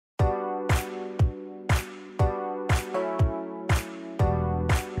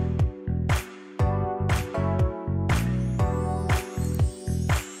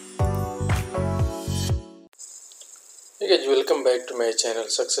guys, welcome back to my channel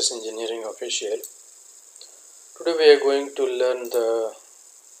Success Engineering Official. Today we are going to learn the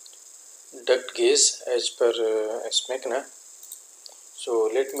duct gauge as per Smacna. So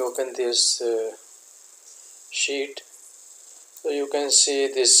let me open this sheet. So you can see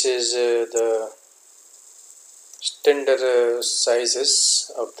this is the standard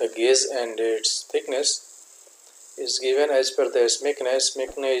sizes of the gauge and its thickness is given as per the Smacna.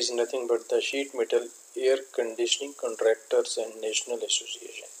 Smacna is nothing but the sheet metal air conditioning contractors and national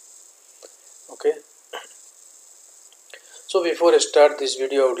association. Okay. So before I start this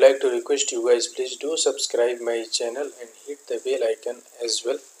video, I would like to request you guys, please do subscribe my channel and hit the bell icon as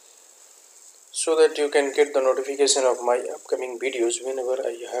well, so that you can get the notification of my upcoming videos. Whenever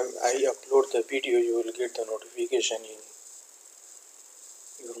I upload the video, you will get the notification in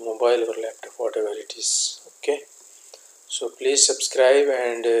your mobile or laptop, whatever it is. Okay, so please subscribe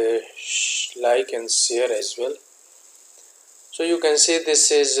and like and share as well. So you can see this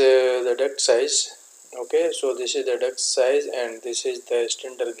is the duct size. Okay, so this is the duct size and this is the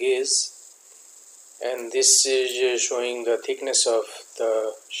standard gauge, and this is showing the thickness of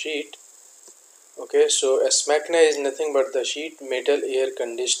the sheet. Okay, so a Smacna is nothing but the sheet metal air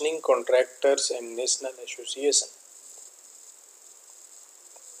conditioning contractors and national association.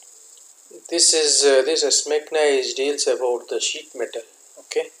 This Smacna is deals about the sheet metal.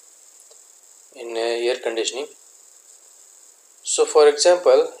 Okay, in air conditioning. So for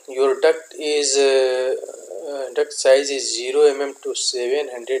example, your duct size is 0 mm to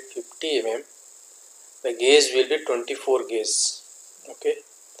 750 mm. The gauge will be 24 gauge. Okay,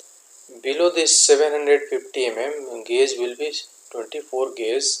 below this 750 mm gauge will be 24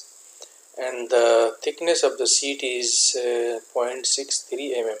 gauge, and the thickness of the sheet is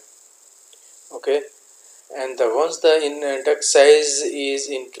 0.63 mm. Okay, and once the duct size is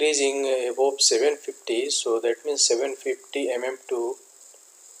increasing above 750, so that means 750 mm to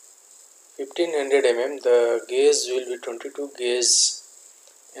 1500 mm, the gauge will be 22 gauge,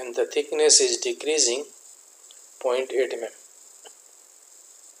 and the thickness is decreasing 0.8 mm.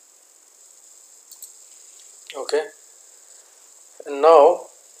 Okay, and now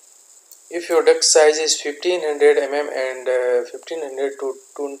if your duct size is 1500 mm and 1500 to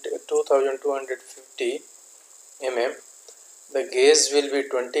 2250 mm, the gauge will be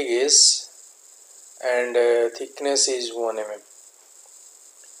 20 gauge and thickness is 1 mm.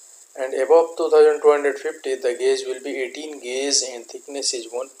 And above 2250, the gauge will be 18 gauge and thickness is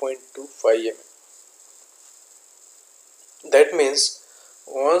 1.25 mm. That means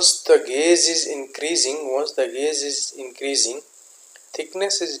once the gauge is increasing,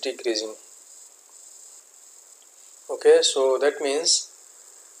 thickness is decreasing. Okay, so that means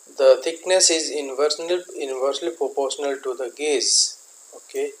the thickness is inversely proportional to the gauge.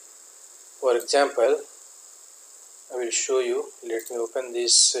 Okay, for example, I will show you. Let me open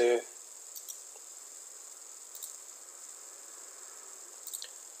this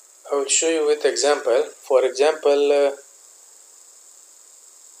I will show you with example. For example,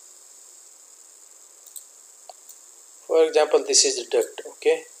 this is the duct.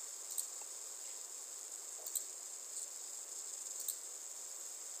 Okay,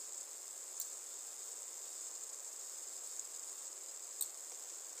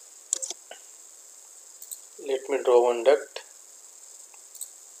 let me draw one duct.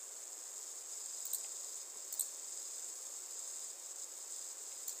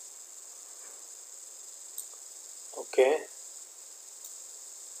 Okay,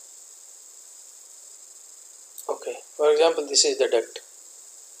 for example, this is the duct.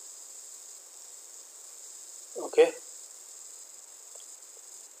 Okay,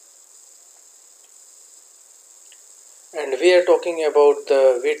 and we are talking about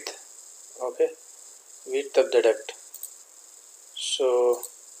the width. Okay, width of the duct. So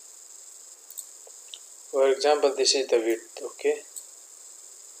for example, this is the width. Okay,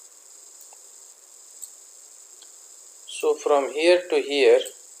 so from here to here,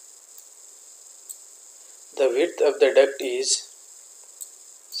 the width of the duct is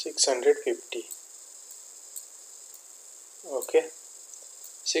 650. Okay,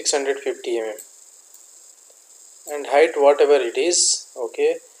 650 mm, and height whatever it is.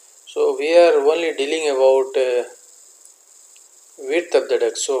 Okay, so we are only dealing about width of the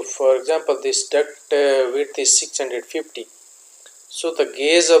duct. So for example, this duct width is 650. So the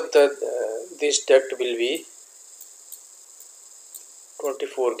gauge of the this duct will be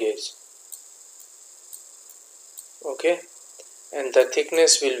 24 gauge. Okay, and the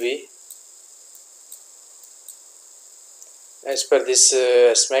thickness will be, as per this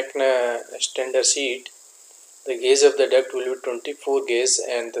Smacna standard sheet, the gauge of the duct will be 24 gauge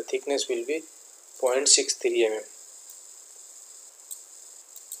and the thickness will be 0.63 mm.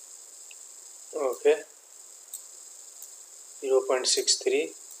 Okay,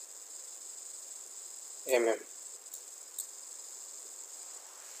 0.63 mm.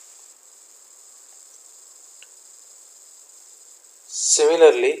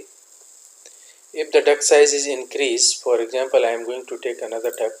 Similarly, if the duct size is increased, for example, I am going to take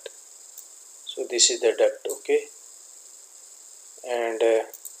another duct. So this is the duct, okay, and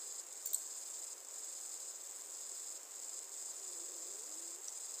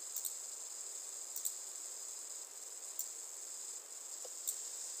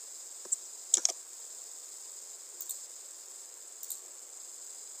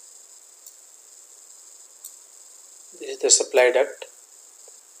this is the supply duct.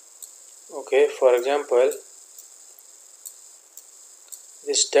 Okay, for example,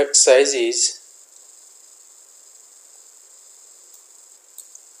 this duct size is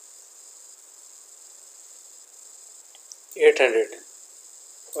 800.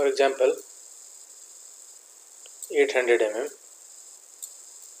 For example, 800 mm.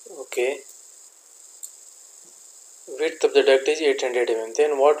 Okay, width of the duct is 800 mm.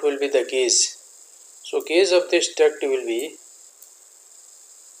 Then what will be the gauge? So gauge of this duct will be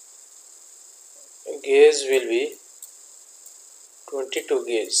 22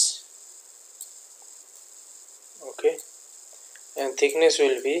 gauge. Okay, and thickness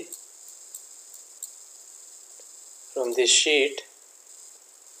will be from this sheet.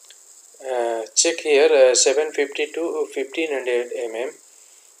 Check here, 750 to 1500 mm.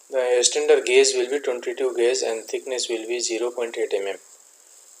 The standard gauge will be 22 gauge and thickness will be 0.8 mm.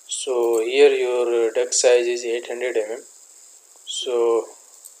 So here your duct size is 800 mm. So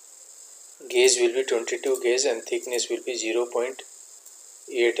gauge will be 22 gauge and thickness will be 0.8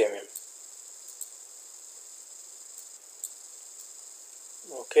 mm.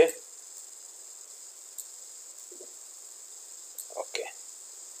 Okay. Okay.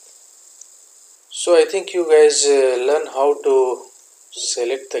 So I think you guys learn how to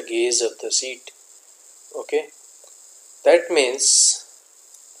select the gauge of the seat. Okay. That means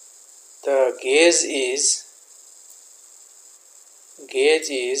the gauge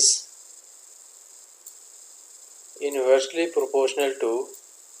is inversely proportional to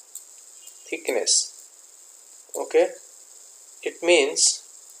thickness. Okay. It means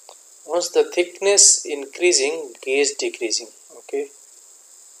once the thickness increasing, gauge decreasing. Okay.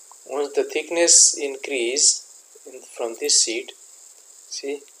 Once the thickness increase from this sheet,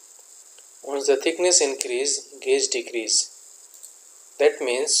 see, once the thickness increase, gauge decrease. That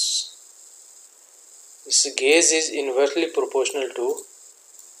means this gauge is inversely proportional to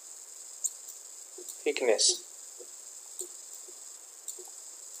thickness.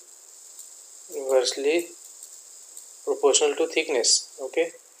 Inversely proportional to thickness.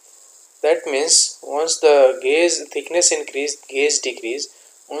 Okay. That means once the gauge thickness increase, gauge decrease.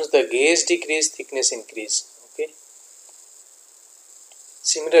 Once the gauge decrease, thickness increase. Okay.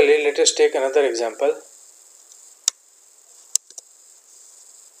 Similarly, let us take another example.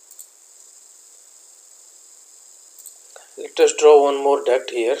 Let us draw one more duct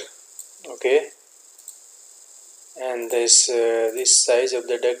here. Okay. And this size of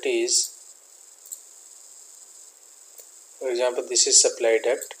the duct is, for example, this is supply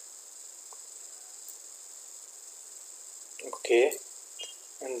duct. Okay.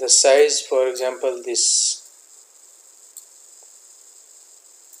 And the size, for example, this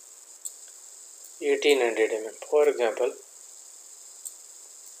 1800 mm, for example.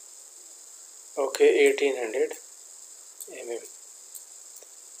 Okay, 1800 mm.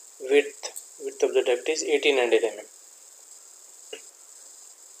 Width of the duct is 1800 mm.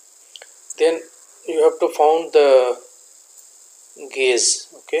 Then you have to found the gauge.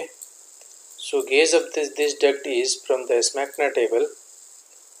 Okay. So gauge of this duct is from the Smacna table.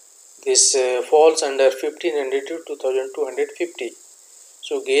 This falls under 1500 to 2250.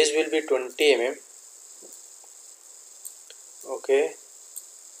 So gauge will be 20 mm. Okay.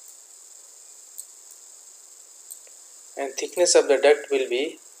 And thickness of the duct will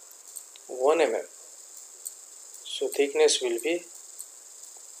be 1 mm. So thickness will be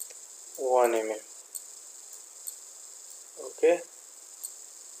 1 mm. Okay.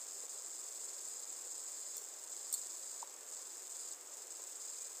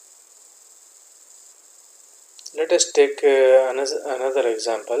 Let us take another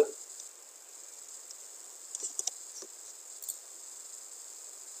example.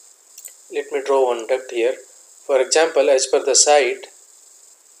 Let me draw one duct here. For example, as per the site,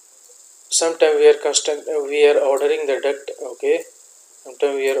 sometime we are ordering the duct. Okay.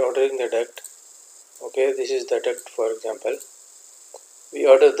 Sometime we are ordering the duct. Okay. This is the duct, for example. We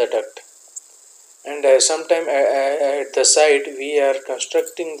order the duct. and sometime at the side we are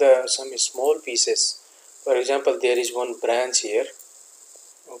constructing some small pieces. For example, there is one branch here.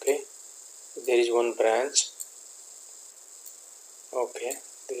 Okay, there is one branch. Okay,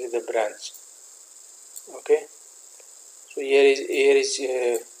 this is the branch. Okay, so here is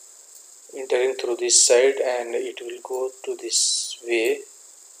entering through this side, and it will go to this way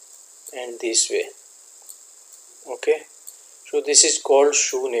and this way. Okay, so this is called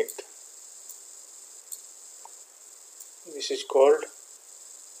shoe neck. This is called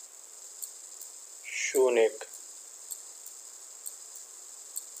shoe neck.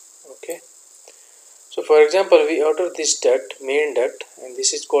 Okay, so for example, we order this duct, main duct, and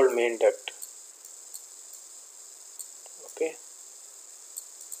this is called main duct. Okay,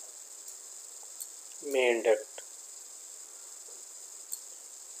 main duct.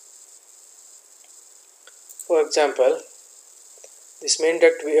 For example, this main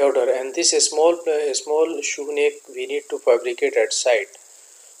duct we order, and this small shoe neck we need to fabricate at side.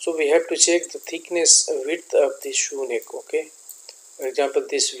 So we have to check the thickness, width of this shoe neck. Okay, for example,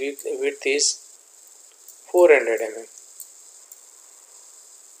 this width is 400 mm.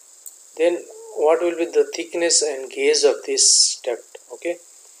 Then what will be the thickness and gauge of this duct? Okay,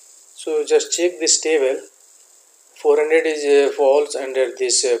 so just check this table. 400 is falls under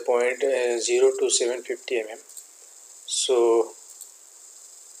this point 0 to 750 mm. So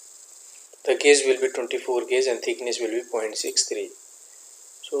the gauge will be 24 gauge and thickness will be 0.63.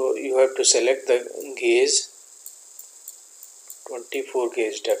 So you have to select the gauge 24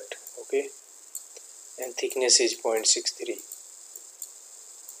 gauge duct. Okay, and thickness is 0.63.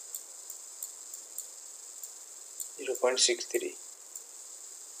 0.63.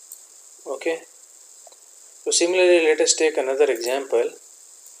 Okay, so similarly let us take another example.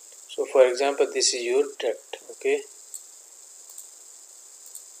 So for example, this is your duct. Okay,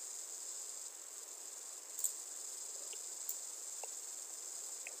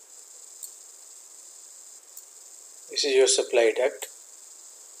 this is your supply duct.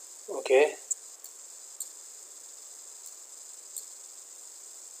 Okay,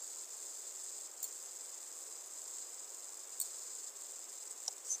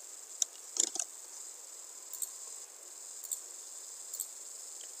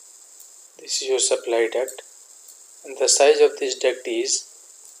 this is your supply duct, and the size of this duct is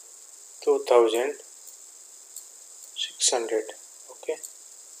 2600 okay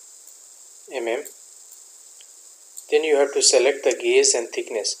mm. Then you have to select the gauge and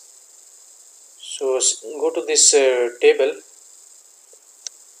thickness. So go to this table.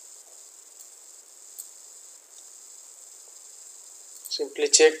 Simply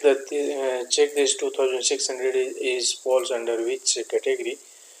check that check this 2600 is falls under which category.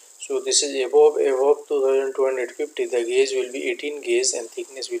 So this is above 2250. The gauge will be 18 gauge and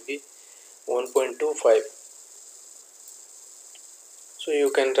thickness will be 1.25. So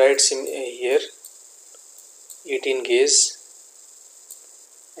you can write here 18 gauge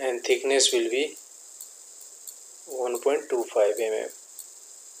and thickness will be 1.25 mm.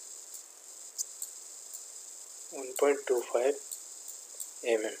 1.25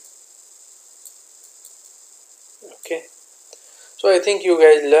 mm. Okay, so I think you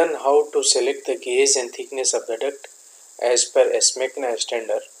guys learn how to select the gauge and thickness of the duct as per Smacna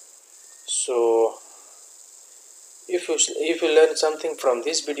standard. So if you learn something from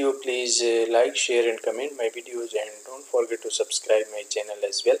this video, please like, share and comment my videos, and don't forget to subscribe my channel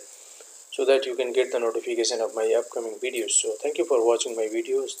as well, so that you can get the notification of my upcoming videos. So thank you for watching my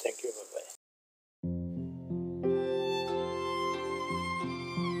videos. Thank you. Bye bye.